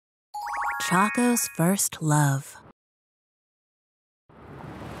Choco's first love.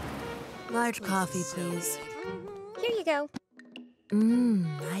 Large coffee, please. Here you go.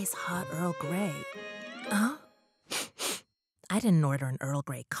 Nice hot Earl Grey. Huh? I didn't order an Earl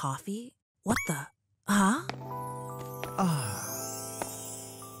Grey coffee. What the? Huh?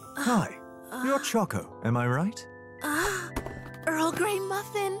 Hi, you're Choco, am I right? Earl Grey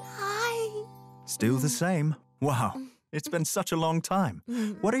muffin, hi. Still the same. Wow, it's been such a long time.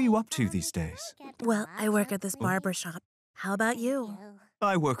 What are you up to these days? Well, I work at this barbershop. How about you?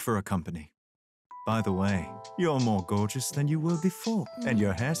 I work for a company. By the way, you're more gorgeous than you were before, and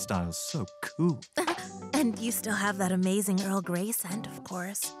your hairstyle's so cool. And you still have that amazing Earl Grey scent, of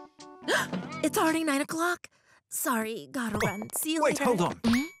course. It's already 9 o'clock. Sorry, gotta run. See you later. Wait, hold on.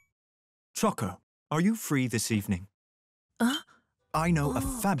 Choco, are you free this evening? I know a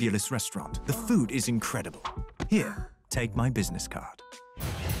fabulous restaurant. The food is incredible. Here, take my business card.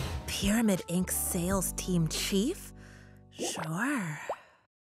 Pyramid Inc. sales team chief? Sure.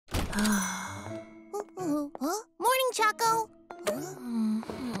 Morning, Choco.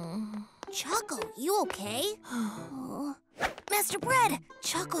 Choco, you okay? Master Bread,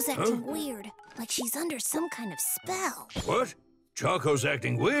 Choco's acting weird, like she's under some kind of spell. What? Choco's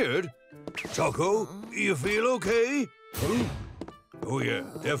acting weird? Choco, you feel okay? Oh yeah,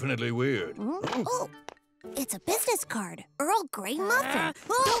 definitely weird. Oh, it's a business card. Earl Grey muffin.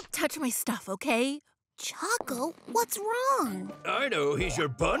 Don't touch my stuff, okay? Choco, what's wrong? I know, he's your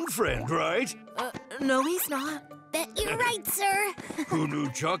bun friend, right? No, he's not. Bet you're right, sir. Who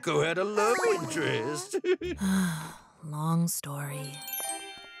knew Choco had a love interest? Long story.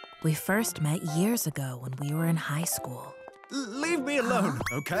 We first met years ago when we were in high school. Leave me alone,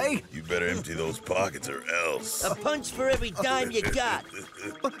 okay? You better empty those pockets or else. A punch for every dime you got.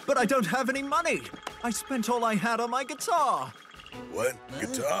 But I don't have any money. I spent all I had on my guitar. What?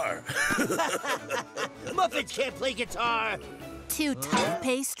 Guitar? Muffins can't play guitar. 2 tough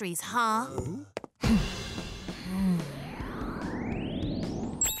pastries, huh?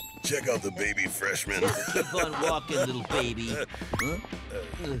 Check out the baby freshman. Keep on walking, little baby.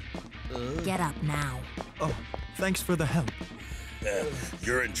 Get up now. Oh, thanks for the help.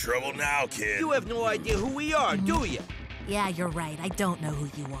 You're in trouble now, kid. You have no idea who we are, do you? Yeah, you're right. I don't know who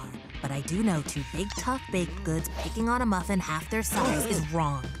you are. But I do know 2 big, tough baked goods picking on a muffin half their size is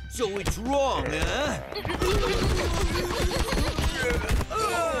wrong. So it's wrong, huh?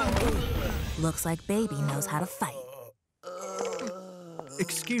 Looks like Baby knows how to fight.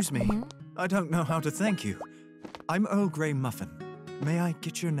 Excuse me. I don't know how to thank you. I'm Earl Grey Muffin. May I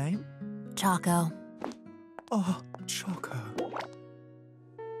get your name? Choco. Oh, Choco.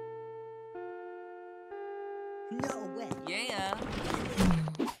 No way. Yeah.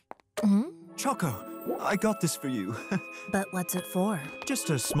 Choco, I got this for you. But what's it for? Just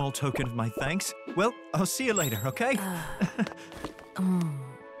a small token of my thanks. Well, I'll see you later, okay?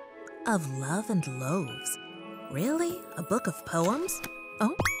 Of love and loaves. Really? A book of poems?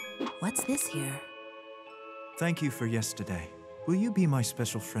 Oh, what's this here? Thank you for yesterday. Will you be my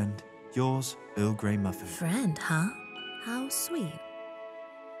special friend? Yours, Earl Grey Muffin. Friend, huh? How sweet.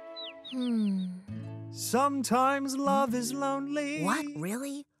 Sometimes love is lonely. What,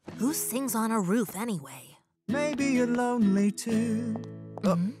 really? Who sings on a roof anyway? Maybe you're lonely too.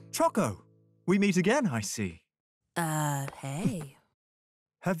 Choco, we meet again, I see. Hey.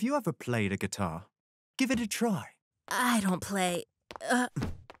 Have you ever played a guitar? Give it a try. I don't play.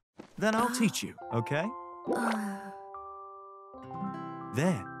 Then I'll teach you, okay?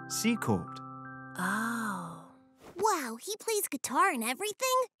 There, C chord. Oh. Wow, he plays guitar and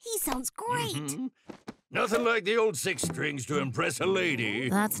everything? He sounds great. Nothing like the old 6 strings to impress a lady.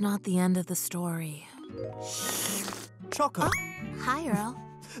 That's not the end of the story. Choco, Hi, Earl.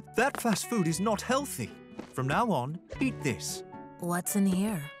 that fast food is not healthy. From now on, eat this. What's in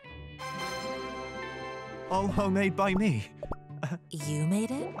here? All homemade by me. You made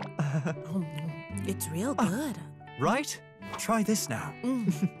it? It's real good. Right? Try this now.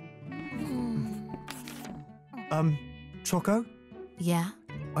 Choco, Yeah?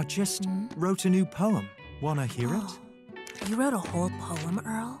 I just wrote a new poem. Wanna hear it? You wrote a whole poem,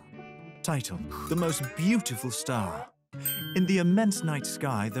 Earl? Title, The Most Beautiful Star. In the immense night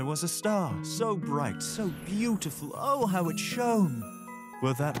sky, there was a star, so bright, so beautiful, oh, how it shone.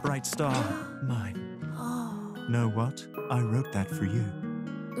 Were that bright star mine? Know what? I wrote that for you.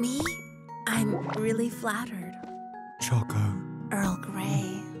 Me? I'm really flattered. Choco. Earl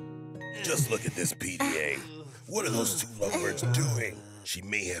Grey. Just look at this PDA. What are those 2 lovebirds doing? She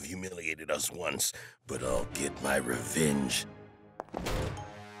may have humiliated us once, but I'll get my revenge.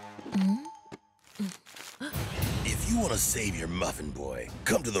 If you want to save your muffin boy,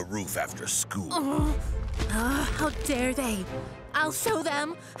 come to the roof after school. How dare they? I'll show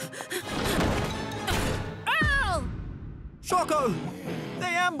them. Ow! Choco! They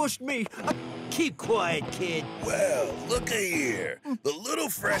ambushed me! Keep quiet, kid. Well, look here. The little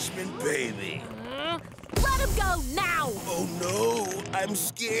freshman baby. Let him go now! Oh no, I'm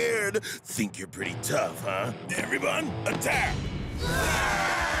scared. Think you're pretty tough, huh? Everyone, attack!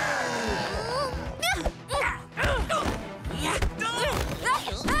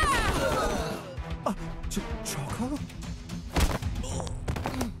 Choco?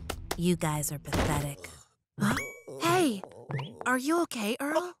 You guys are pathetic. Huh? Hey, are you okay,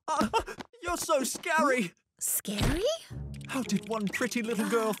 Earl? You're so scary! Scary? How did one pretty little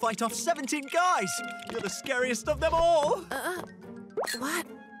girl fight off 17 guys? You're the scariest of them all! What?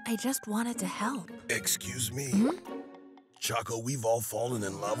 I just wanted to help. Excuse me? Choco, we've all fallen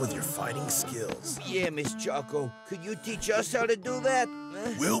in love with your fighting skills. Yeah, Miss Choco. Could you teach us how to do that?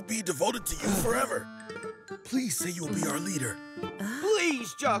 We'll be devoted to you forever. Please say you'll be our leader.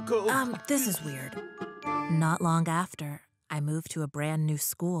 Please, Choco. This is weird. Not long after, I moved to a brand new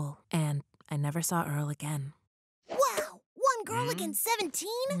school, and I never saw Earl again. Wow, one girl against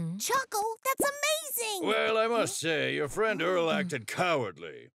 17? Choco, that's amazing! Well, I must say, your friend Earl acted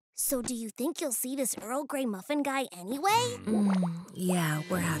cowardly. So do you think you'll see this Earl Grey muffin guy anyway? Yeah,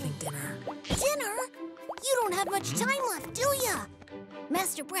 we're having dinner. Dinner? You don't have much time left, do ya?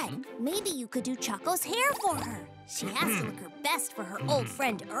 Master Bread, maybe you could do Choco's hair for her. She has to look her best for her old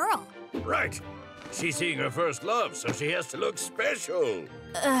friend Earl. Right. She's seeing her first love, so she has to look special.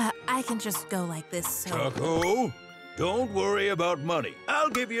 I can just go like this, so... Choco, don't worry about money. I'll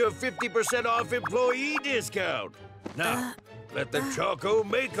give you a 50% off employee discount. Now, let the Choco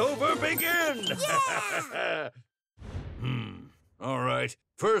makeover begin! Yeah! All right.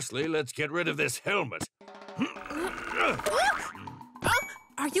 Firstly, let's get rid of this helmet.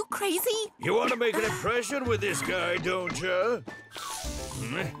 Are you crazy? You want to make an impression with this guy, don't you?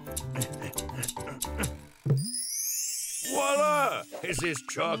 Voila! Is this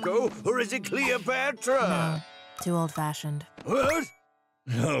Choco or is it Cleopatra? Too old-fashioned. What?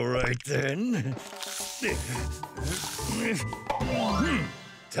 All right, then.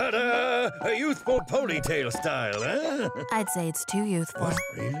 Ta-da! A youthful ponytail style, huh? I'd say it's too youthful.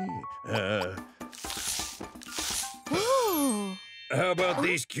 Really? Ooh. How about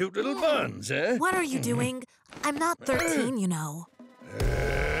these cute little buns, eh? What are you doing? I'm not 13, you know.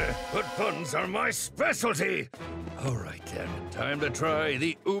 But buns are my specialty. All right, then. Time to try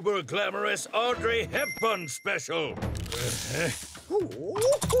the uber-glamorous Audrey Hepburn special.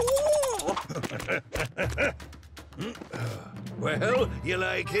 Well, you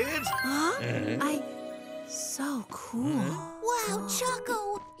like it? Huh? So cool. Wow,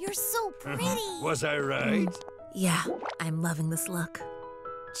 Choco, you're so pretty. Was I right? Yeah, I'm loving this look.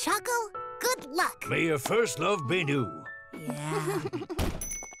 Choco, good luck. May your first love be new. Yeah.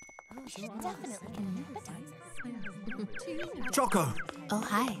 Choco! Oh,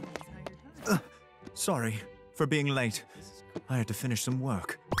 hi. Sorry for being late. I had to finish some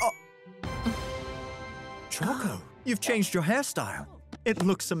work. Choco, you've changed your hairstyle. It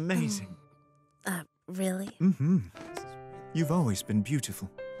looks amazing. Really? You've always been beautiful,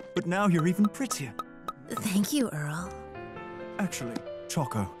 but now you're even prettier. Thank you, Earl. Actually,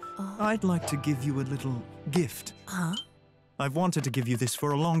 Choco, I'd like to give you a little gift. Huh? I've wanted to give you this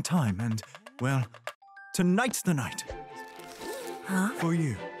for a long time, and, well, tonight's the night. Huh? For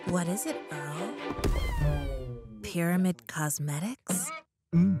you. What is it, Earl? Pyramid Cosmetics?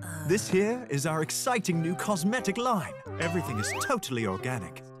 This here is our exciting new cosmetic line. Everything is totally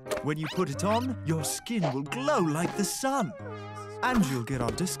organic. When you put it on, your skin will glow like the sun. And you'll get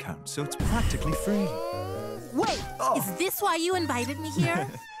our discount, so it's practically free. Wait, is this why you invited me here?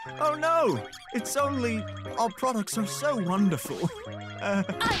 Oh no! It's only our products are so wonderful. I'm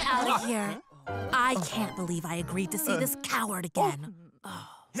out of here. I can't believe I agreed to see this coward again.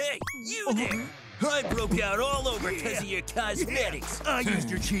 Hey, you there! I broke out all over because of your cosmetics. I used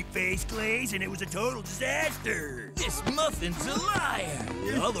your cheap face glaze, and it was a total disaster. This muffin's a liar.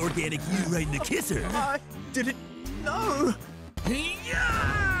 I'll organic you right in the kisser. I didn't know.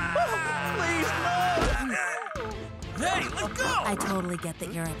 Yeah! Please, no! Hey, let go! I totally get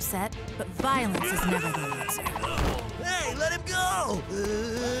that you're upset, but violence is never the answer. Hey, let him go!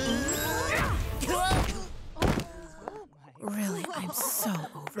 Really, I'm so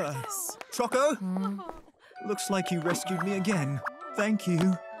over this. Choco? Looks like you rescued me again. Thank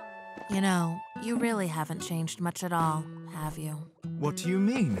you. You know, you really haven't changed much at all, have you? What do you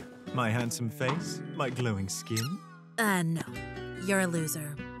mean? My handsome face? My glowing skin? No. You're a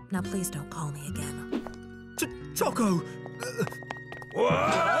loser. Now please don't call me again. Choco!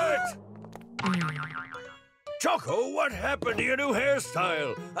 What? Choco, what happened to your new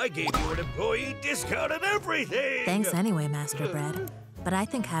hairstyle? I gave you an employee discount and everything! Thanks anyway, Master Bread. But I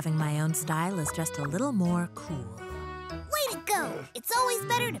think having my own style is just a little more cool. Way to go! It's always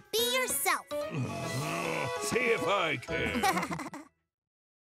better to be yourself. See if I can.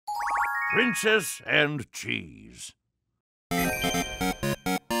 Princess and Cheese. Wow,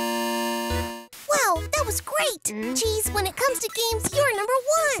 that was great! Cheese, when it comes to games, you're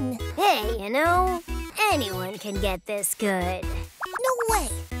 #1. Hey, you know, anyone can get this good. No way!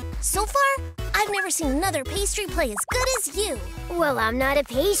 So far, I've never seen another pastry play as good as you. Well, I'm not a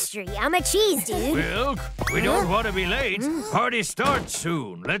pastry. I'm a cheese dude. Milk, we don't want to be late. Party starts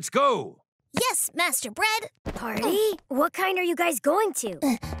soon. Let's go. Yes, Master Bread. Party? What kind are you guys going to?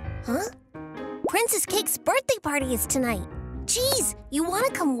 Huh? Princess Cake's birthday party is tonight. Cheese, you want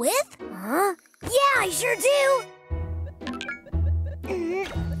to come with? Huh? Yeah, I sure do!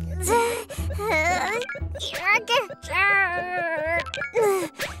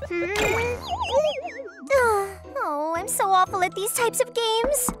 Oh, I'm so awful at these types of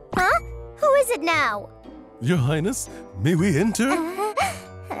games. Huh? Who is it now? Your Highness, may we enter?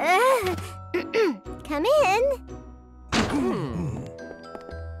 Come in.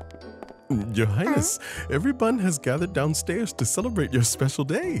 Your Highness, everyone has gathered downstairs to celebrate your special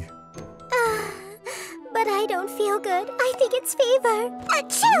day. But I don't feel good. I think it's fever.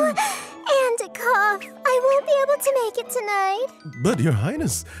 Achoo! And a cough. I won't be able to make it tonight. But, Your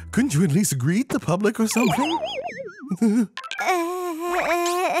Highness, couldn't you at least greet the public or something? It's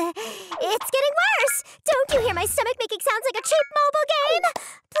getting worse. Don't you hear my stomach making sounds like a cheap mobile game?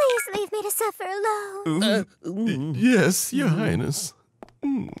 Please leave me to suffer alone. Yes, Your Highness.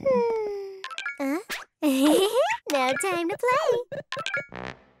 Now time to play.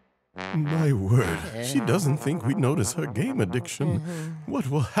 My word, she doesn't think we notice her game addiction. What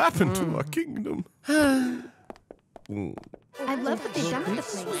will happen to our kingdom? I love what they've done with the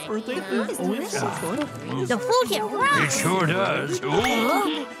place. The food is delicious. The food here It rocks. sure does.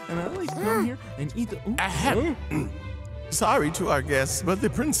 Ooh. And I always come here and eat the... Ahem. Sorry to our guests, but the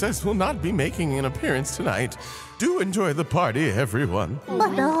princess will not be making an appearance tonight. Do enjoy the party, everyone.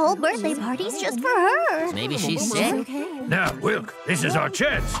 But the whole birthday party's just for her. Maybe she's sick? Now, Wilk, this is our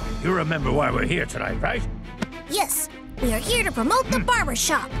chance. You remember why we're here tonight, right? Yes, we are here to promote the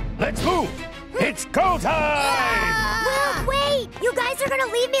barbershop. Let's move. It's go time! Well, wait! You guys are gonna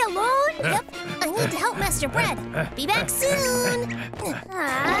leave me alone? Yep, I need to help Master Bread. Be back soon.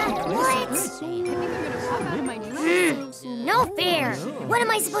 What? No fair! What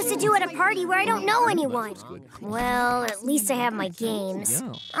am I supposed to do at a party where I don't know anyone? Well, at least I have my games.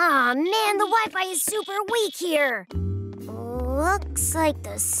 Aw, man, the Wi-Fi is super weak here. Looks like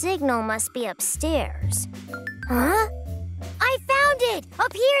the signal must be upstairs. Huh? I found it!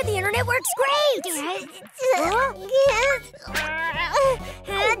 Up here, the internet works great!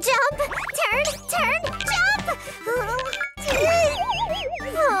 Jump! Turn! Jump!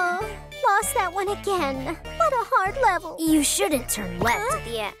 Oh, lost that one again. What a hard level. You shouldn't turn left at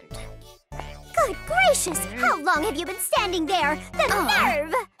the end. Good gracious! How long have you been standing there? The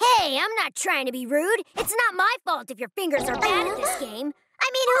nerve! Hey, I'm not trying to be rude. It's not my fault if your fingers are bad at this game. I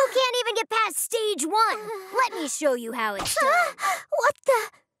mean, who can't even get past stage 1? Let me show you how it's done.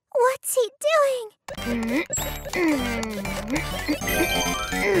 What's he doing?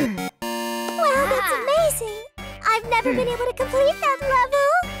 Wow, that's amazing. I've never been able to complete that level.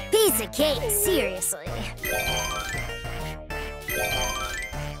 Piece of cake, seriously.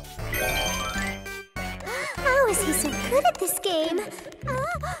 How is he so good at this game?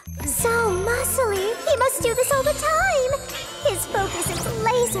 So muscly. He must do this all the time. His focus is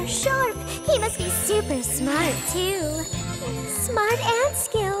laser sharp. He must be super smart, too. Smart and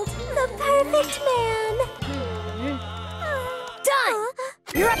skilled. The perfect man. Done!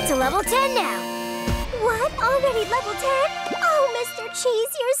 You're up to level 10 now. What? Already level 10? Oh, Mr.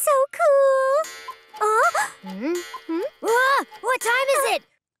 Cheese, you're so cool. What time is it?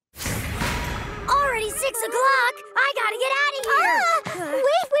 Already 6 o'clock. I gotta get out of here.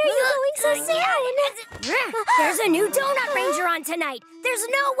 Wait, where are you going so soon? There's a new Donut Ranger on tonight. There's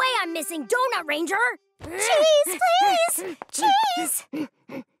no way I'm missing Donut Ranger. Cheese, please. Cheese.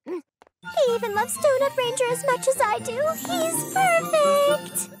 He even loves Donut Ranger as much as I do. He's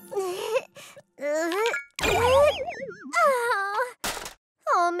perfect.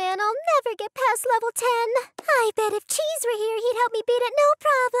 Oh, man, I'll never get past level 10. I bet if Cheese were here, he'd help me beat it no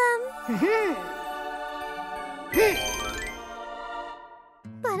problem.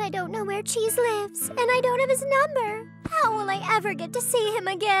 But I don't know where Cheese lives, and I don't have his number. How will I ever get to see him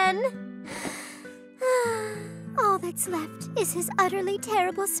again? that's left is his utterly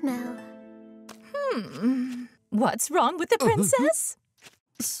terrible smell. What's wrong with the princess?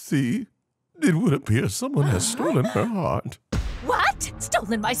 See? It would appear someone has stolen her heart. What?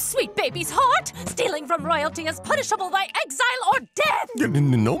 Stolen my sweet baby's heart? Stealing from royalty is punishable by exile or death!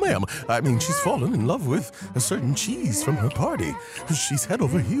 No, ma'am. I mean, she's fallen in love with a certain cheese from her party. She's head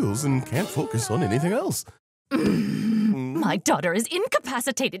over heels and can't focus on anything else. My daughter is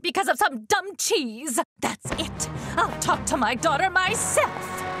incapacitated because of some dumb cheese. That's it. I'll talk to my daughter myself.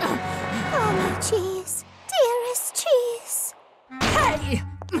 Oh, my cheese. Dearest cheese. Hey!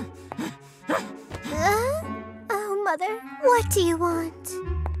 Oh, Mother, what do you want?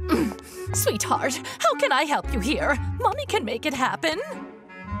 Sweetheart, how can I help you here? Mommy can make it happen.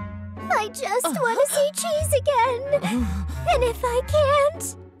 I just want to see cheese again. And if I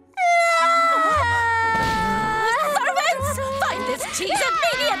can't... Servants! Find this cheese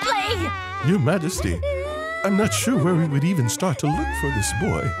immediately! Your Majesty, I'm not sure where we would even start to look for this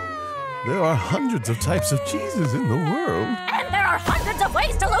boy. There are hundreds of types of cheeses in the world. And there are hundreds of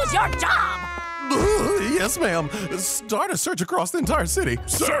ways to lose your job! Yes, ma'am. Start a search across the entire city.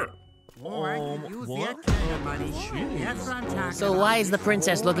 Sir! So why is the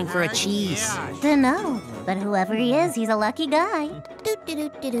princess looking for a cheese? Dunno, but whoever he is, he's a lucky guy.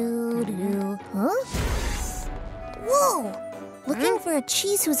 Huh? Whoa! Looking for a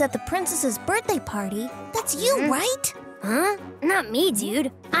cheese who's at the princess's birthday party? That's you, right? Huh? Not me,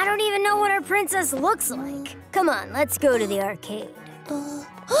 dude. I don't even know what our princess looks like. Come on, let's go to the arcade.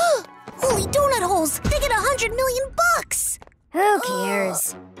 Holy donut holes! They get $100 million! Who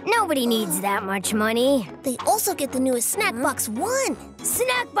cares? Nobody needs that much money. They also get the newest Snack Box 1.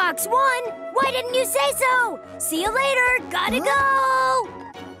 Snack Box 1? Why didn't you say so? See you later. Gotta go.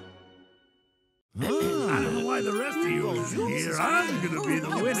 I don't know why the rest of you are here. I'm gonna be the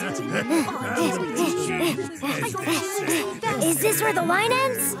winner. Is this where the line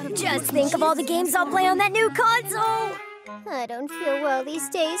ends? Just think of all the games I'll play on that new console. I don't feel well these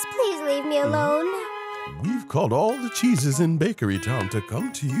days. Please leave me alone. We've called all the cheeses in Bakery Town to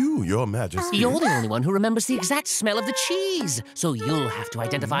come to you, Your Majesty. You're the only one who remembers the exact smell of the cheese, so you'll have to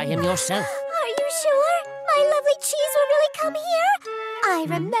identify him yourself. Are you sure? My lovely cheese will really come here? I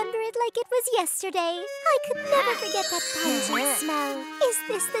remember it like it was yesterday. I could never forget that pungent smell. Is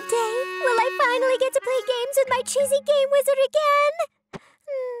this the day? Will I finally get to play games with my cheesy game wizard again?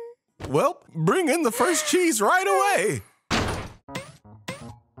 Well, bring in the first cheese right away.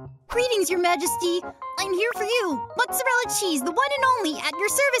 Greetings, Your Majesty. I'm here for you. Mozzarella cheese, the one and only, at your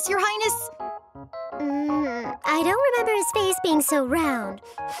service, Your Highness. I don't remember his face being so round.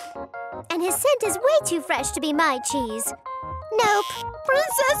 And his scent is way too fresh to be my cheese. Nope.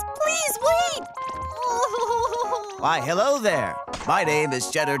 Princess, please wait! Why, hello there. My name is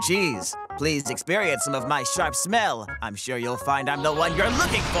Cheddar Cheese. Please experience some of my sharp smell. I'm sure you'll find I'm the one you're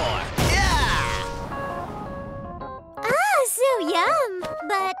looking for. So yum!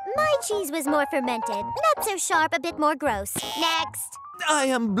 But my cheese was more fermented. Not so sharp, a bit more gross. Next. I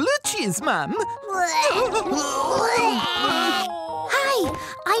am blue cheese, ma'am. Hi,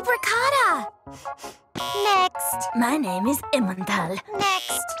 I'm Ricotta. Next. My name is Emmental.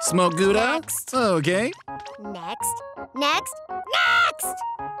 Next. Smoke Gouda? Next. Okay. Next. Next. Next!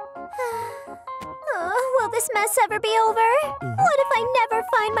 Will this mess ever be over? What if I never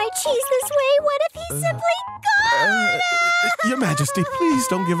find my cheese this way? What if he's simply gone? Your Majesty, please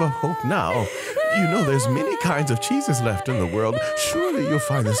don't give up hope now. You know there's many kinds of cheeses left in the world. Surely you'll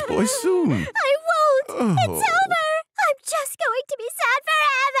find this boy soon. I won't. It's over. I'm just going to be sad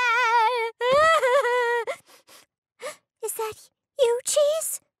forever. Is that you,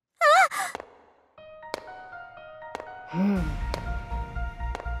 cheese?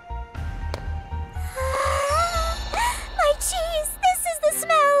 My cheese! This is the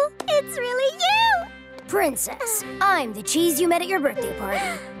smell! It's really you! Princess, I'm the cheese you met at your birthday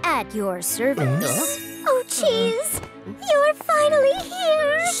party. At your service. Oh, cheese! You're finally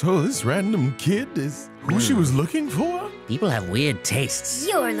here! So this random kid is who she was looking for? People have weird tastes.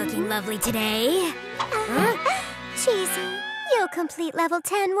 You're looking lovely today. Cheesy, you'll complete level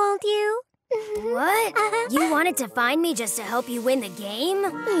 10, won't you? What? You wanted to find me just to help you win the game?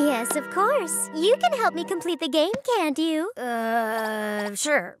 Yes, of course. You can help me complete the game, can't you?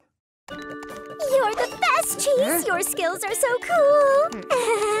 Sure. You're the best, Cheese! Your skills are so cool!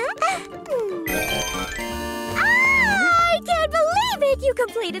 I can't believe it! You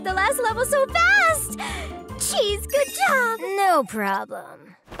completed the last level so fast! Cheese, good job! No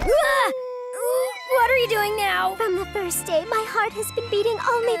problem. What are you doing now? From the first day, my heart has been beating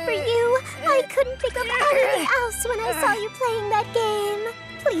only for you. I couldn't think of anything else when I saw you playing that game.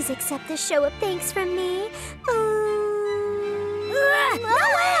 Please accept this show of thanks from me.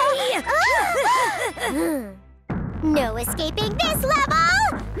 No escaping this level!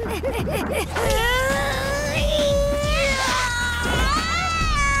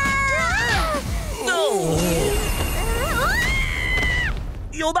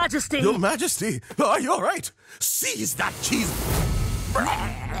 Your Majesty! Your Majesty, are you all right? Seize that cheese.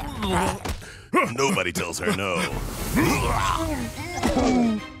 Nobody tells her no.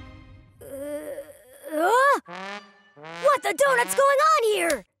 What the donut's going on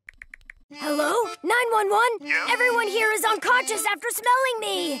here? Hello? 911? Yeah? Everyone here is unconscious after smelling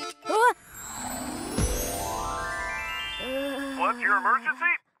me. What's your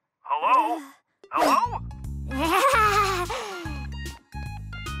emergency? Hello? Hello?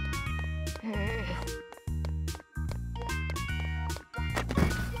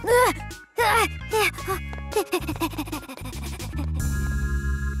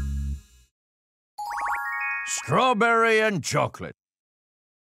 Strawberry and chocolate.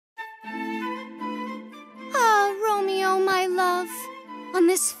 Ah, Romeo, my love. On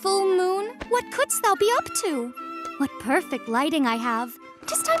this full moon, what couldst thou be up to? What perfect lighting I have.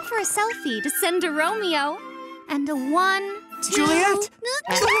 'Tis time for a selfie to send to Romeo. And a 1, 2... Juliet!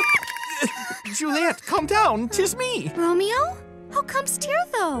 Juliet, calm down, 'tis me. Romeo? How comest here,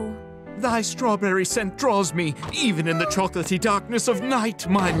 though? Thy strawberry scent draws me, even in the chocolatey darkness of night,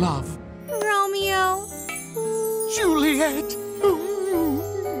 my love. Romeo. Juliet!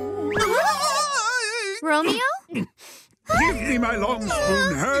 Romeo? Give me my long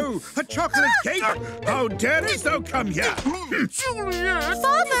spoon, ho! A chocolate cake! How darest thou come here? Juliet!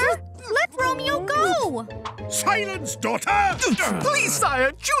 Father, let Romeo go! Silence, daughter! Please,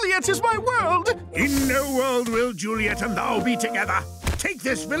 sire, Juliet is my world! In no world will Juliet and thou be together. Take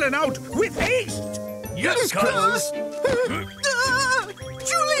this villain out with haste! Yes, cuz!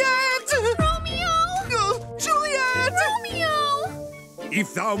 Juliet! Romeo! Juliet! Romeo!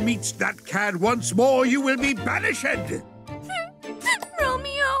 If thou meetst that cad once more, you will be banished!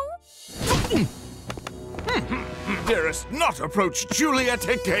 Romeo! Darest not approach Juliet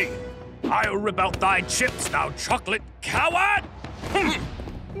again! I'll rip out thy chips, thou chocolate coward!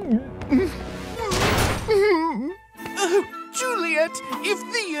 Juliet, if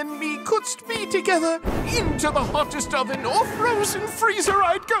thee and me couldst be together, into the hottest oven or frozen freezer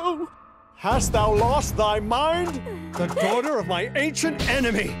I'd go. Hast thou lost thy mind? The daughter of my ancient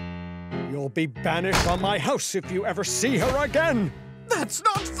enemy. You'll be banished from my house if you ever see her again. That's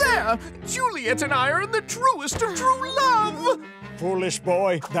not fair! Juliet and I are in the truest of true love! Foolish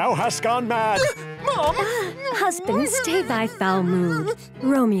boy, thou hast gone mad. Mom! Husband, stay thy foul mood.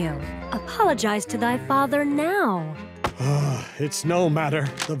 Romeo, apologize to thy father now. It's no matter.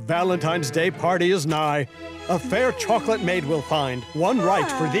 The Valentine's Day party is nigh. A fair chocolate maid will find, one right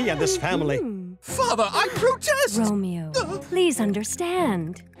for thee and this family. Father, I protest! Romeo, please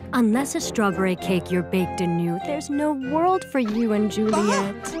understand. Unless a strawberry cake you're baked anew, there's no world for you and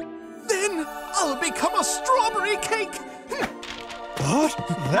Juliet. Then I'll become a strawberry cake! But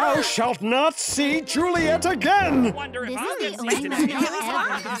thou shalt not see Juliet again!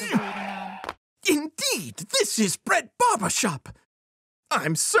 Indeed, this is BreadBarbershop.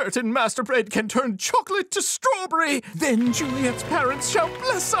 I'm certain Master Bread can turn chocolate to strawberry. Then Juliet's parents shall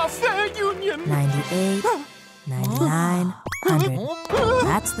bless our fair union. 98, 99, 100.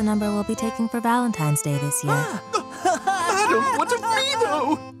 That's the number we'll be taking for Valentine's Day this year. Madam, what of me,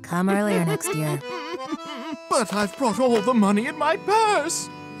 though? Come earlier next year. But I've brought all the money in my purse.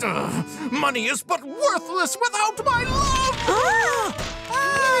 Money is but worthless without my love!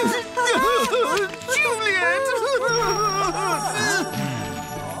 Juliet!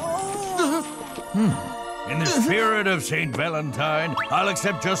 In the spirit of St. Valentine, I'll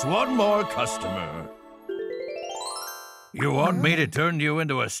accept just one more customer. You want me to turn you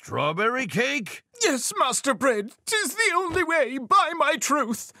into a strawberry cake? Yes, Master Bread. 'Tis the only way, by my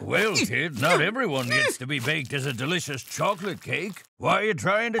truth. Well, kid, not everyone gets to be baked as a delicious chocolate cake. Why are you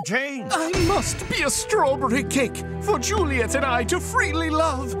trying to change? I must be a strawberry cake for Juliet and I to freely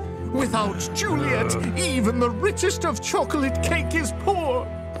love. Without Juliet, even the richest of chocolate cake is poor.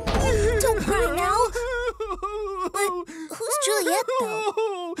 Don't cry now. But who's Juliet,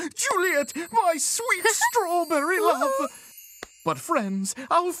 though? Juliet, my sweet strawberry love. But friends,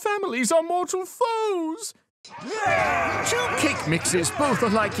 our families are mortal foes. Two cake mixes, both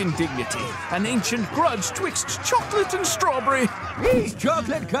alike in dignity. An ancient grudge twixt chocolate and strawberry. These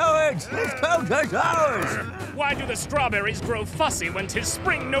chocolate cowards! This coat is ours! Why do the strawberries grow fussy when 'tis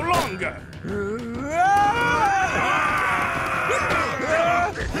spring no longer?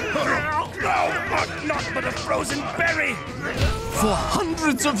 Thou art not but a frozen berry! For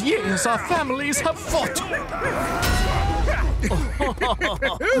hundreds of years, our families have fought.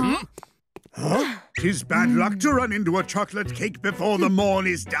 Huh? 'Tis bad luck to run into a chocolate cake before the morn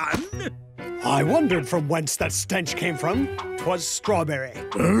is done. I wondered from whence that stench came from. 'Twas strawberry.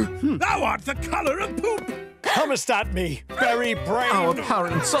 Thou art the color of poop. Comest at me, berry brain. Our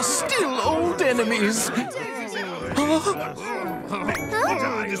parents are still old enemies.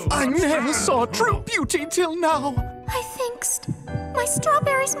 I never saw true beauty till now. I think my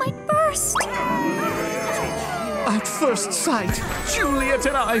strawberries might burst. At first sight, Juliet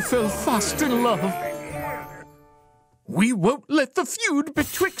and I fell fast in love. We won't let the feud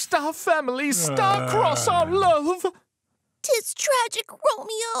betwixt our families star-cross our love. 'Tis tragic,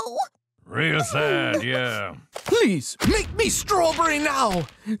 Romeo. Real sad, yeah. Please, make me strawberry now.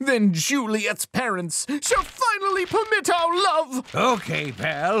 Then Juliet's parents shall finally permit our love. Okay,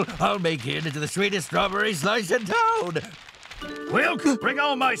 pal. I'll make it into the sweetest strawberry slice in town. Wilk, bring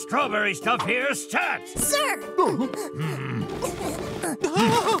all my strawberry stuff here, stat! Sir!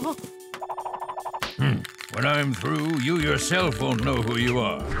 When I'm through, you yourself won't know who you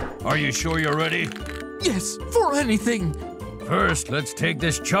are. Are you sure you're ready? Yes, for anything. First, let's take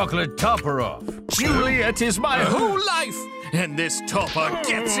this chocolate topper off. Juliet is my whole life, and this topper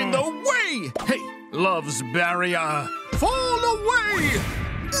gets in the way. Hey, love's barrier, fall away.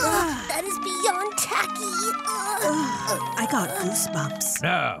 That is beyond tacky. I got goosebumps.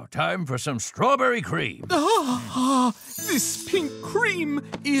 Now, time for some strawberry cream. This pink cream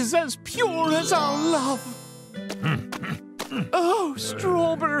is as pure as our love. Oh,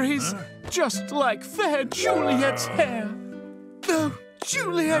 strawberries, just like fair Juliet's hair. Oh,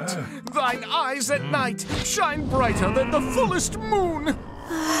 Juliet, thine eyes at night shine brighter than the fullest moon.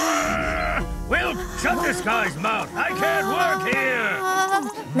 Wilk, shut this guy's mouth. I can't work here.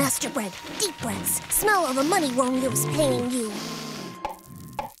 Master Bread, deep breaths. Smell all the money Romeo's paying you.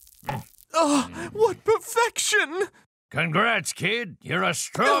 Oh, what perfection! Congrats, kid. You're a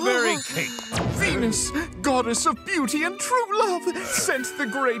strawberry cake. Venus, goddess of beauty and true love, sent the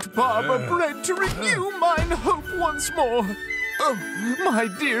great barber bread to renew mine hope once more. Oh, my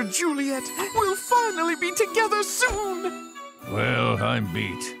dear Juliet, we'll finally be together soon. Well, I'm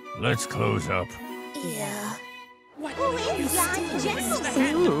beat. Let's close up. Yeah.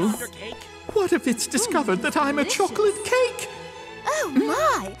 Ooh. What if it's discovered that I'm a chocolate cake? Oh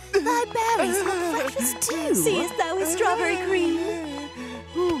my! Thy berries are precious too. Seest thou his strawberry cream?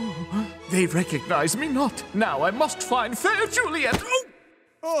 Ooh, they recognize me not. Now I must find fair Juliet.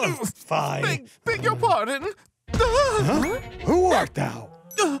 Oh, fine. Beg your pardon. Huh? Who art thou?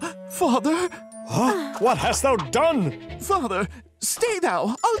 Father. Huh? What hast thou done? Father, stay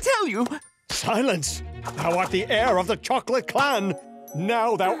thou. I'll tell you. Silence! Thou art the heir of the chocolate clan.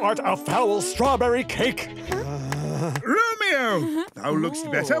 Now thou art a foul strawberry cake. Romeo, thou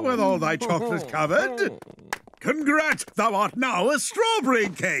lookst better with all thy chocolate covered. Congrats, thou art now a strawberry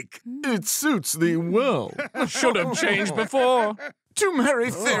cake. It suits thee well. Should have changed before. To marry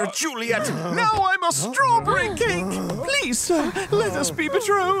fair Juliet, now I'm a strawberry cake. Please, sir, let us be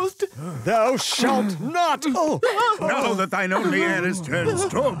betrothed. Thou shalt not. Now that thine only heir is turned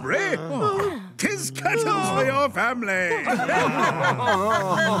strawberry, 'tis kettles for your family.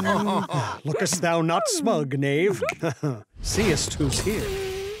 Lookest thou not smug, knave? Seest who's here.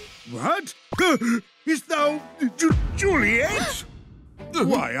 What? Is thou Juliet?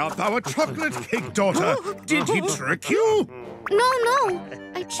 Why art thou a chocolate cake daughter? Did he trick you? No.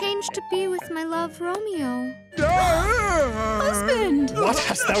 I changed to be with my love, Romeo. Husband! What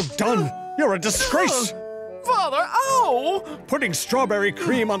hast thou done? You're a disgrace! Father, ow! Putting strawberry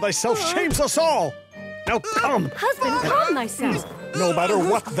cream on thyself shames us all! Now come! Husband, calm thyself! No matter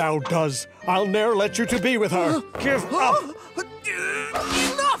what thou does, I'll ne'er let you to be with her. Give up!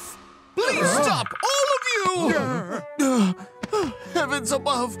 Enough! Please stop, all of you! Heavens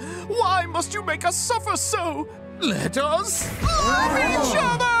above, why must you make us suffer so? Let us love each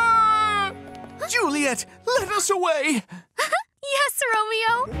other! Juliet, let us away! Yes,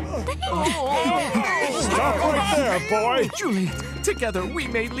 Romeo! Stop right there, boy! Juliet, together we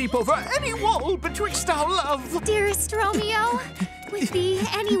may leap over any wall betwixt our love! Dearest Romeo, with thee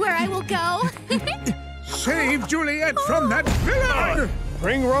anywhere I will go. Save Juliet from that villain!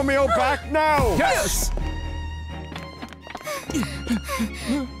 Bring Romeo back now! Yes!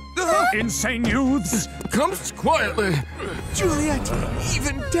 Insane youths! Come quietly! Juliet,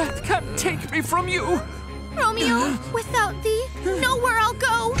 even death can't take me from you! Romeo, without thee, nowhere I'll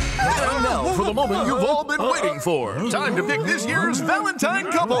go! And now for the moment you've all been waiting for. Time to pick this year's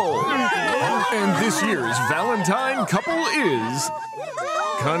Valentine couple! And this year's Valentine couple is...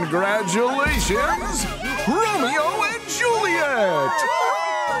 Congratulations, Romeo and Juliet!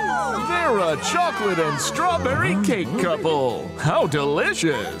 They're a chocolate and strawberry cake couple. How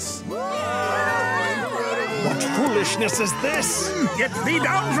delicious! What foolishness is this? Get thee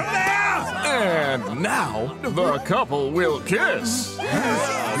down from there! And now, the couple will kiss.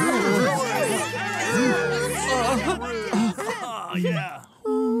 Oh, yeah.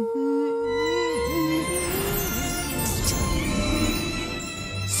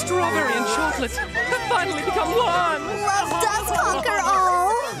 Strawberry and chocolate have finally become one! Love does conquer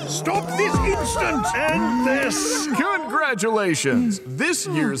all! Stop this instant! And this! Congratulations! This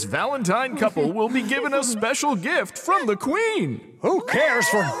year's Valentine couple will be given a special gift from the Queen. Who cares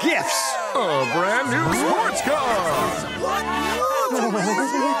for gifts? A brand new sports car!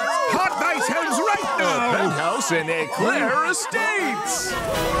 Hot thyself right A now! penthouse in Eclair Estates!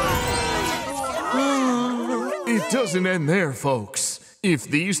 It doesn't end there, folks. If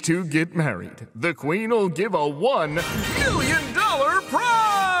these two get married, the Queen will give a $1 million prize!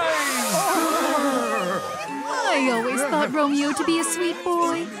 I always thought Romeo to be a sweet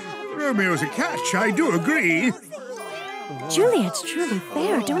boy. Romeo's a catch, I do agree. Juliet's truly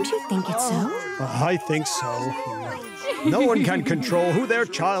fair, don't you think it's so? I think so. No one can control who their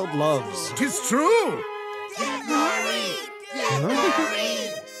child loves. 'Tis true! Get married! Get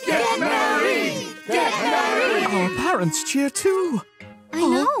married! Get married! Get married! Our parents cheer too. I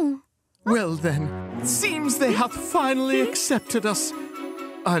know. Well then, seems they have finally accepted us.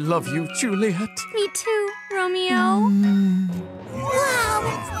 I love you, Juliet. Me too, Romeo. Wow!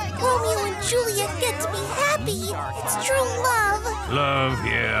 Romeo and Juliet get to be happy! It's true love! Love,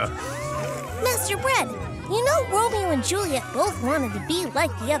 yeah. Master Bread, you know Romeo and Juliet both wanted to be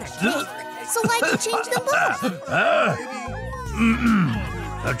like the other cake, so why'd you change them both?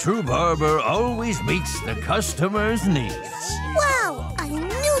 A true barber always meets the customer's needs. Wow! I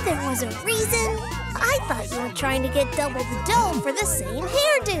knew there was a reason! I thought you were trying to get double the dough for the same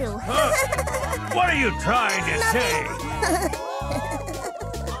hairdo! What are you trying to say?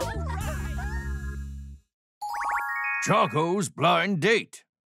 Choco's blind date.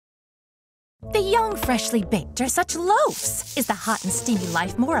 The young, freshly baked are such loafs. Is the hot and steamy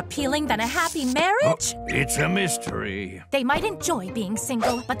life more appealing than a happy marriage? Oh, it's a mystery. They might enjoy being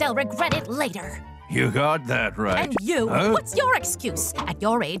single, but they'll regret it later. You got that right. And you? Huh? What's your excuse? At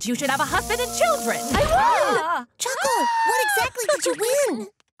your age, you should have a husband and children. I won! Choco, what exactly did you win?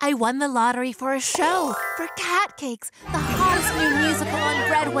 I won the lottery for a show. For Cat Cakes, the hottest new musical on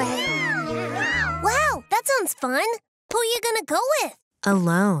Broadway. Wow, that sounds fun. Who are you gonna go with?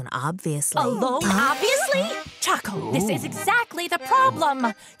 Alone, obviously. Alone, obviously? Choco, this is exactly the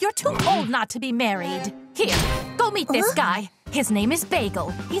problem. You're too old not to be married. Here, go meet this guy. His name is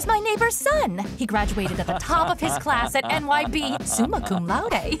Bagel. He's my neighbor's son. He graduated at the top of his class at NYB, summa cum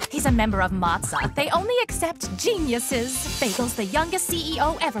laude. He's a member of Matza. They only accept geniuses. Bagel's the youngest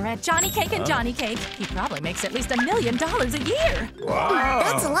CEO ever at Johnny Cake and Johnny Cake. He probably makes at least $1 million a year. Wow.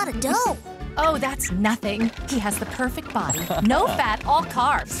 That's a lot of dough. Oh, that's nothing. He has the perfect body. No fat, all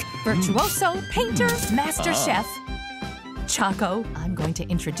carbs. Virtuoso, painter, master chef. Choco, I'm going to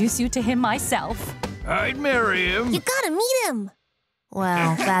introduce you to him myself. I'd marry him. You gotta meet him.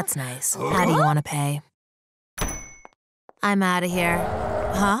 Well, that's nice. How do you want to pay? I'm out of here.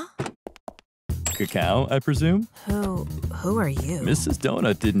 Huh? Cacao, I presume? Who are you? Mrs.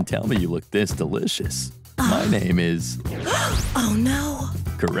 Donut didn't tell me you looked this delicious. My name is... Oh, no.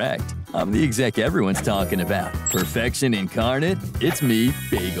 Correct. I'm the exec everyone's talking about. Perfection incarnate. It's me,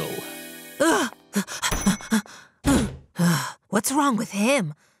 Bagel. What's wrong with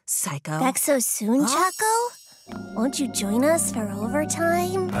him? Psycho. Back so soon, Choco? Won't you join us for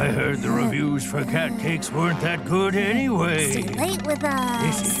overtime? I heard the reviews for Cat Cakes weren't that good anyway. Stay late with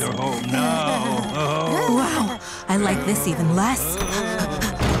us. This is your home now. Oh. Wow, I like this even less.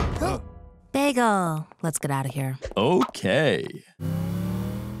 Bagel, let's get out of here. Okay.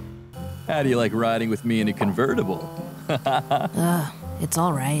 How do you like riding with me in a convertible? It's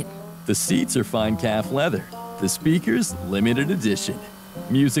all right. The seats are fine calf leather. The speakers, limited edition.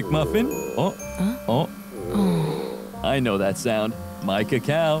 Music muffin? Oh. I know that sound. My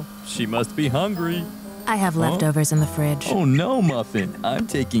Cacao. She must be hungry. I have leftovers in the fridge. Oh no, Muffin. I'm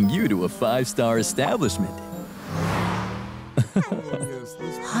taking you to a 5-star establishment.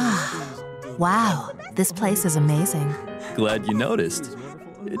 Wow, this place is amazing. Glad you noticed.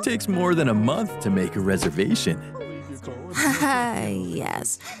 It takes more than a month to make a reservation.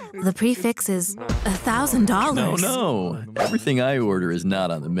 Yes. The prefix is $1,000. No. Everything I order is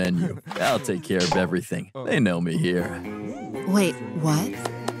not on the menu. I'll take care of everything. They know me here. Wait, what?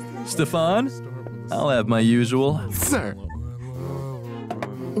 Stefan, I'll have my usual. Sir.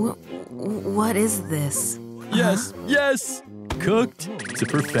 What is this? Yes. cooked to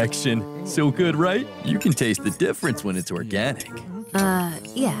perfection. So good, right? You can taste the difference when it's organic.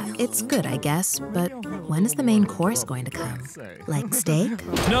 Yeah, it's good, I guess, but when is the main course going to come? Like steak?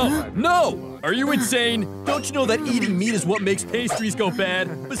 No! Are you insane? Don't you know that eating meat is what makes pastries go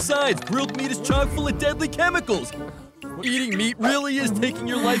bad? Besides, grilled meat is chock full of deadly chemicals. Eating meat really is taking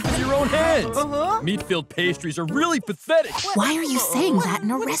your life in your own hands. Meat-filled pastries are really pathetic. Why are you saying that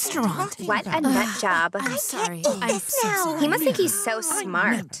in a restaurant? What a nut job. I'm sorry. I'm so sorry. He must think he's so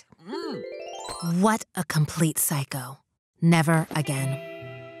smart. What a complete psycho. Never again.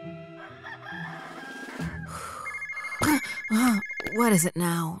 What is it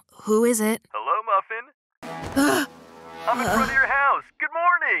now? Who is it? Hello, Muffin? I'm in front of your house. Good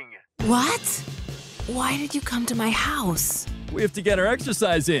morning. What? Why did you come to my house? We have to get our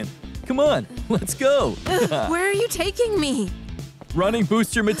exercise in. Come on, let's go. Where are you taking me? Running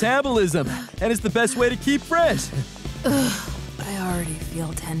boosts your metabolism, and it's the best way to keep fresh. I already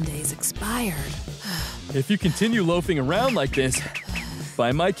feel 10 days expired. If you continue loafing around like this,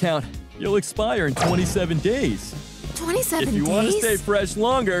 by my count, you'll expire in 27 days. 27 days? If you want to stay fresh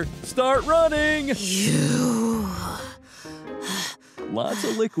longer, start running! Lots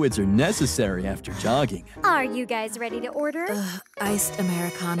of liquids are necessary after jogging. Are you guys ready to order? Iced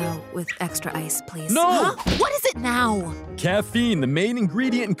Americano with extra ice, please. No! Huh? What is it now? Caffeine, the main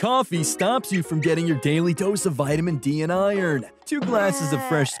ingredient in coffee, stops you from getting your daily dose of vitamin D and iron. 2 glasses of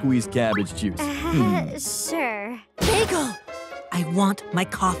fresh squeezed cabbage juice. Sure. Bagel! I want my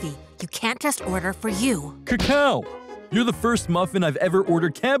coffee. You can't just order for you. Cacao! You're the first muffin I've ever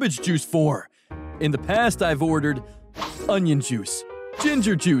ordered cabbage juice for. In the past, I've ordered onion juice,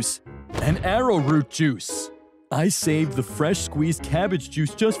 ginger juice, and arrowroot juice. I saved the fresh squeezed cabbage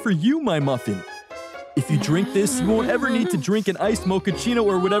juice just for you, my muffin. If you drink this, you won't ever need to drink an iced mochaccino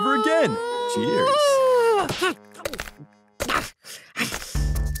or whatever again. Cheers.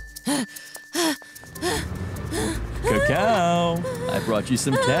 Cacao, I brought you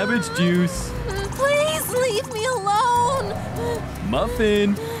some cabbage juice. Please leave me alone.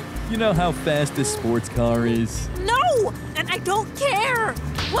 Muffin, you know how fast this sports car is? No, and I don't care.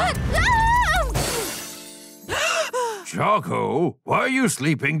 What? Choco, why are you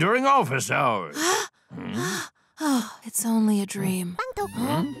sleeping during office hours? Oh, it's only a dream.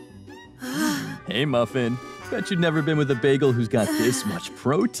 Hey, Muffin. Bet you've never been with a bagel who's got this much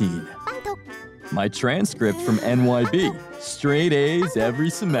protein. My transcript from NYB. Straight A's every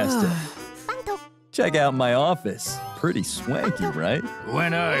semester. Check out my office. Pretty swanky, right?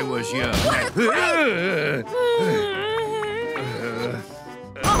 When I was young.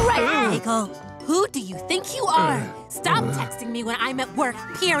 All right, Bagel. Who do you think you are? Stop texting me when I'm at work,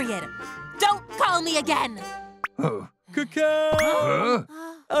 period. Don't call me again. Cacao!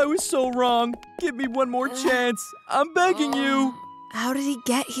 I was so wrong. Give me one more chance. I'm begging you. How did he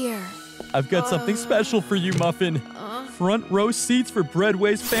get here? I've got something special for you, Muffin. Front row seats for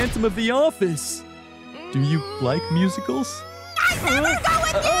Breadway's Phantom of the Office. Do you like musicals? I never go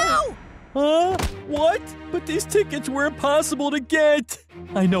with you! Huh? What? But these tickets were impossible to get.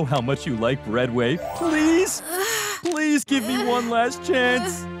 I know how much you like Breadway. Please? Please give me one last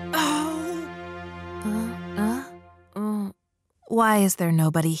chance. Why is there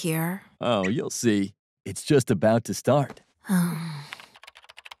nobody here? Oh, you'll see. It's just about to start.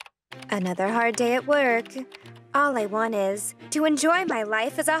 Another hard day at work. All I want is to enjoy my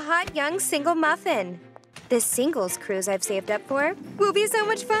life as a hot young single muffin. This singles cruise I've saved up for will be so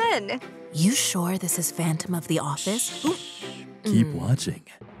much fun. You sure this is Phantom of the Office? Keep watching.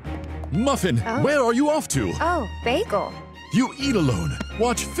 Muffin, where are you off to? Oh, Bagel. You eat alone,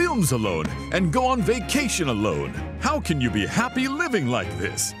 watch films alone, and go on vacation alone. How can you be happy living like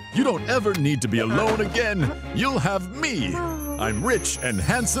this? You don't ever need to be alone again. You'll have me. I'm rich and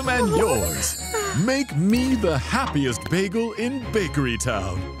handsome and yours. Make me the happiest bagel in Bakery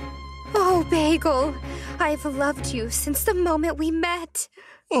Town. Oh, Bagel, I've loved you since the moment we met.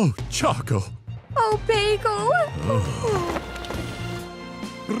 Oh, Choco. Oh, Bagel.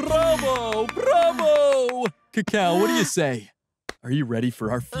 Bravo! Bravo! Cacao, what do you say? Are you ready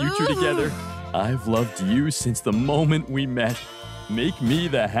for our future together? I've loved you since the moment we met. Make me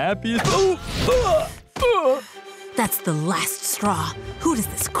the happiest. That's the last straw. Who does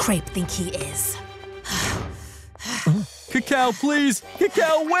this crepe think he is? Cacao, please!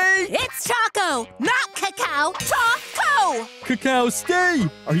 Cacao, wait! It's Choco, not Cacao! Choco! Cacao, stay!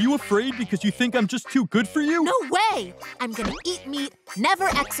 Are you afraid because you think I'm just too good for you? No way! I'm gonna eat meat, never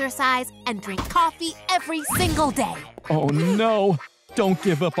exercise, and drink coffee every single day. Oh no! Don't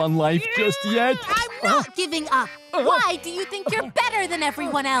give up on life just yet. I'm not giving up. Why do you think you're better than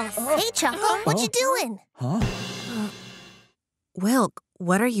everyone else? Hey, Choco, what you doing? Huh? Wilk,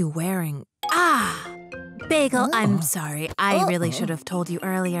 what are you wearing? Ah! Bagel, I'm sorry. I really should have told you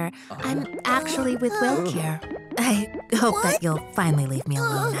earlier. I'm actually with Wilk here. I hope that you'll finally leave me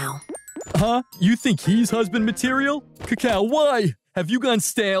alone now. Huh? You think he's husband material? Cacao, why? Have you gone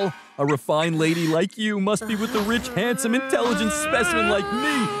stale? A refined lady like you must be with a rich, handsome, intelligent specimen like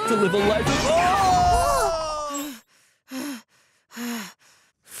me to live a life of...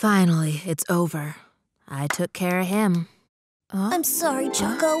 Finally, it's over. I took care of him. I'm sorry,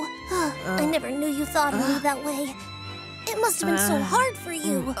 Choco. I never knew you thought of me that way. It must have been so hard for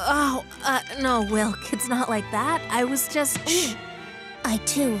you. No, Wilk, it's not like that. I was just... Shh. I,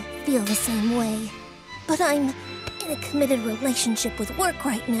 too, feel the same way. But I'm in a committed relationship with work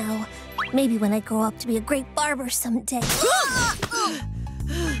right now. Maybe when I grow up to be a great barber someday.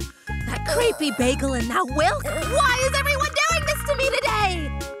 That creepy Bagel and now Wilk? Why is everyone doing this to me today?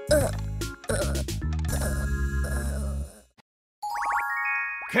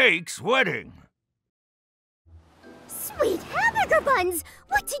 Cake's wedding. Sweet hamburger buns!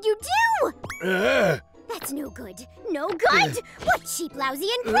 What did you do? That's no good. No good! What cheap, lousy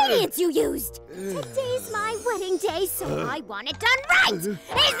ingredients you used! Today's my wedding day, so I want it done right! Is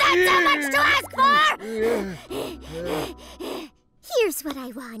that so much to ask for? Here's what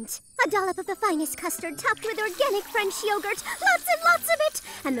I want. A dollop of the finest custard topped with organic French yogurt, lots and lots of it,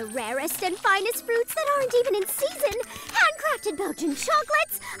 and the rarest and finest fruits that aren't even in season, handcrafted Belgian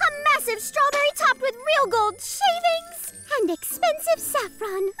chocolates, a massive strawberry topped with real gold shavings, and expensive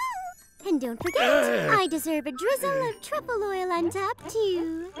saffron. And don't forget, I deserve a drizzle of truffle oil on top,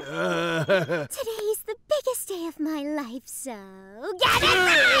 too. Today's the biggest day of my life, so get it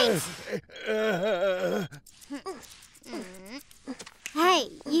right! Hey,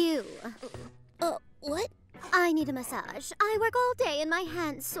 you. What? I need a massage. I work all day and my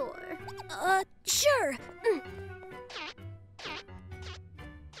hand's sore. Sure.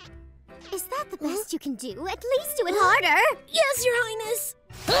 Is that the best you can do? At least do it harder. Yes, Your Highness.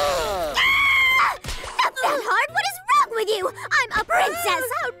 Not that hard? What is wrong with you? I'm a princess.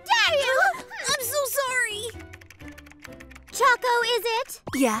 How dare you? I'm so sorry. Choco, is it?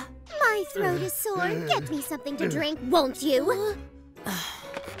 Yeah. My throat is sore. Get me something to drink, won't you?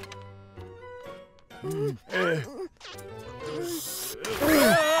 Disgusting!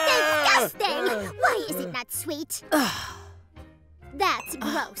 Why is it not sweet? That's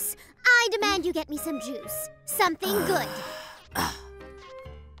gross. I demand you get me some juice. Something good.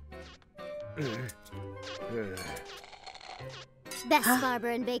 Best barber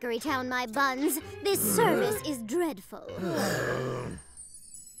in Bakery Town, my buns. This service is dreadful.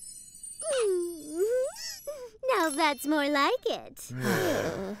 Now that's more like it.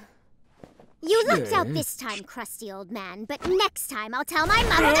 You lucked out this time, crusty old man, but next time I'll tell my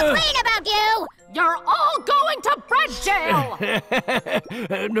mother to clean about you! You're all going to bread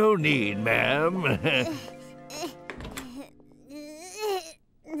jail! No need, ma'am.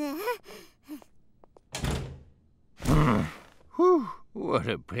 Whew, what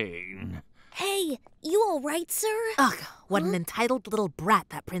a pain. Hey, you all right, sir? Ugh, what an entitled little brat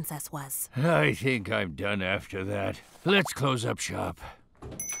that princess was. I think I'm done after that. Let's close up shop.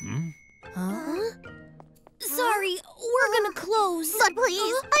 Sorry, we're gonna close. But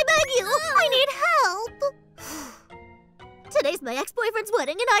please, I beg you, I need help. Today's my ex-boyfriend's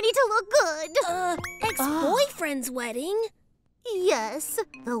wedding and I need to look good. Ex-boyfriend's wedding? Yes,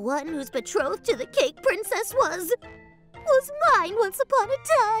 the one whose betrothed to the cake princess was mine once upon a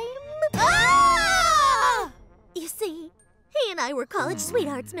time. Ah! You see, he and I were college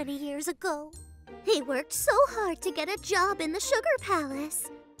sweethearts many years ago. He worked so hard to get a job in the Sugar Palace.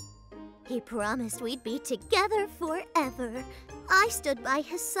 He promised we'd be together forever. I stood by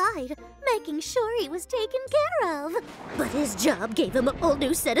his side, making sure he was taken care of. But his job gave him a whole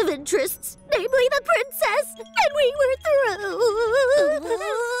new set of interests, namely the princess, and we were through.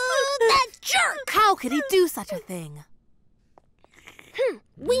 That jerk! How could he do such a thing?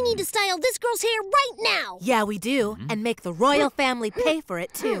 We need to style this girl's hair right now. Yeah, we do, and make the royal family pay for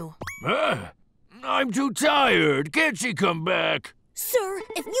it, too. I'm too tired. Can't she come back? Sir,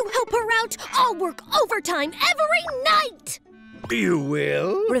 if you help her out, I'll work overtime every night! You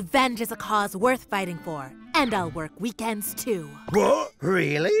will? Revenge is a cause worth fighting for, and I'll work weekends, too. What?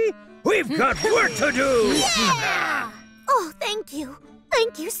 Really? We've got work to do! Yeah! Oh, thank you.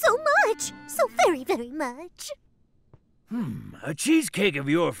 Thank you so much. So very, very much. A cheesecake of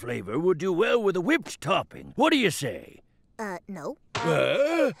your flavor would do well with a whipped topping. What do you say? No.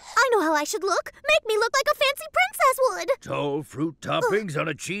 I know how I should look. Make me look like a fancy princess would. Tall fruit toppings on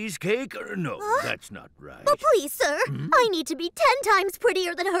a cheesecake? No, that's not right. But please, sir, I need to be 10 times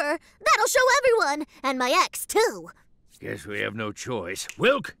prettier than her. That'll show everyone, and my ex, too. Guess we have no choice.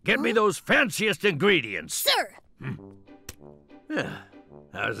 Wilk, get me those fanciest ingredients. Sir!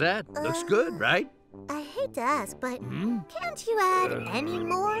 How's that? Looks good, right? I hate to ask, but can't you add any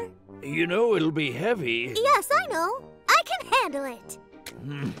more? You know it'll be heavy. Yes, I know. I can handle it.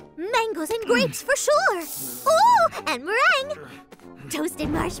 Mangoes and grapes for sure. Ooh, and meringue. Toasted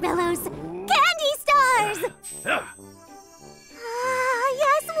marshmallows. Candy stars.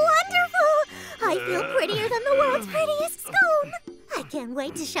 Yes, wonderful. I feel prettier than the world's prettiest scone. I can't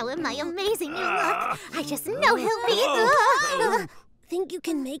wait to show him my amazing new look. I just know he'll be... Think you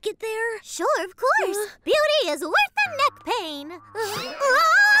can make it there? Sure, of course. Beauty is worth the neck pain.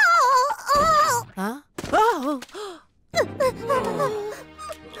 Huh?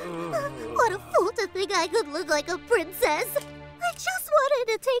 What a fool to think I could look like a princess. I just wanted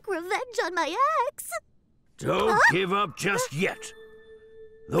to take revenge on my ex. Don't give up just yet.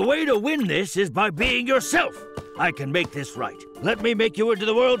 The way to win this is by being yourself. I can make this right. Let me make you into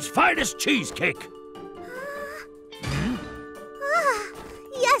the world's finest cheesecake.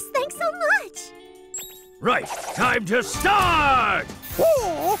 Yes, thanks so much. Right, time to start!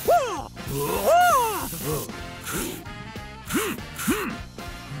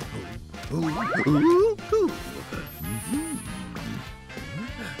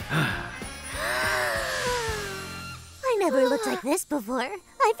 I never looked like this before.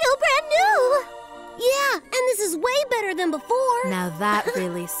 I feel brand new. Yeah, and this is way better than before. Now that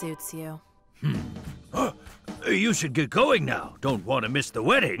really suits you. You should get going now. Don't want to miss the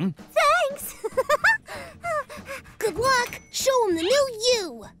wedding. Thanks. Good luck. Show him the new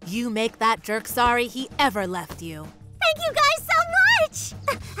you. You make that jerk sorry he ever left you. Thank you guys so much.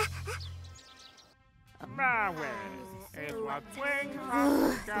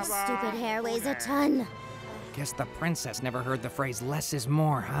 This stupid hair weighs a ton. Guess the princess never heard the phrase less is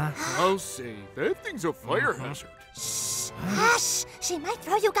more, huh? I'll say, that thing's a fire hazard. Hush! She might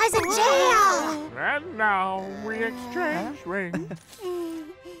throw you guys in jail! And now we exchange rings.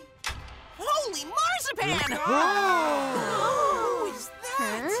 Holy marzipan! Who is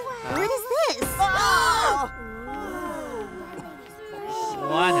that? What is this?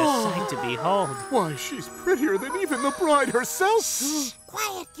 What a sight to behold. Why, she's prettier than even the bride herself. Shh!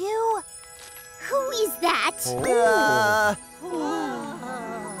 Quiet, you! Who is that?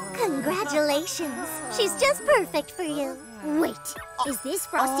 Congratulations. She's just perfect for you. Wait, is this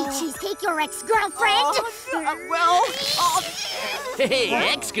Frosty Cheesecake your ex-girlfriend? Hey,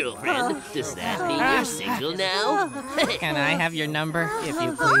 ex-girlfriend. Does that mean you're single now? Can I have your number, if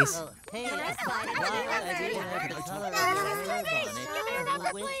you please?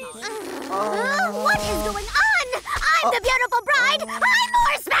 What is going on? I'm the beautiful bride! I'm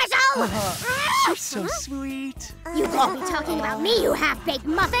more special! She's so sweet. You better be talking about me, you half-baked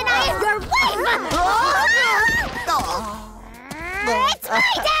muffin! I am your wife! It's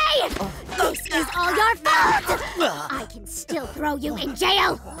my day! This is all your fault! I can still throw you in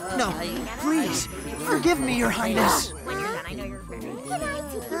jail! No, please, forgive me, Your Highness. Can I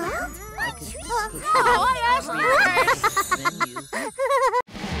take you out? I asked you!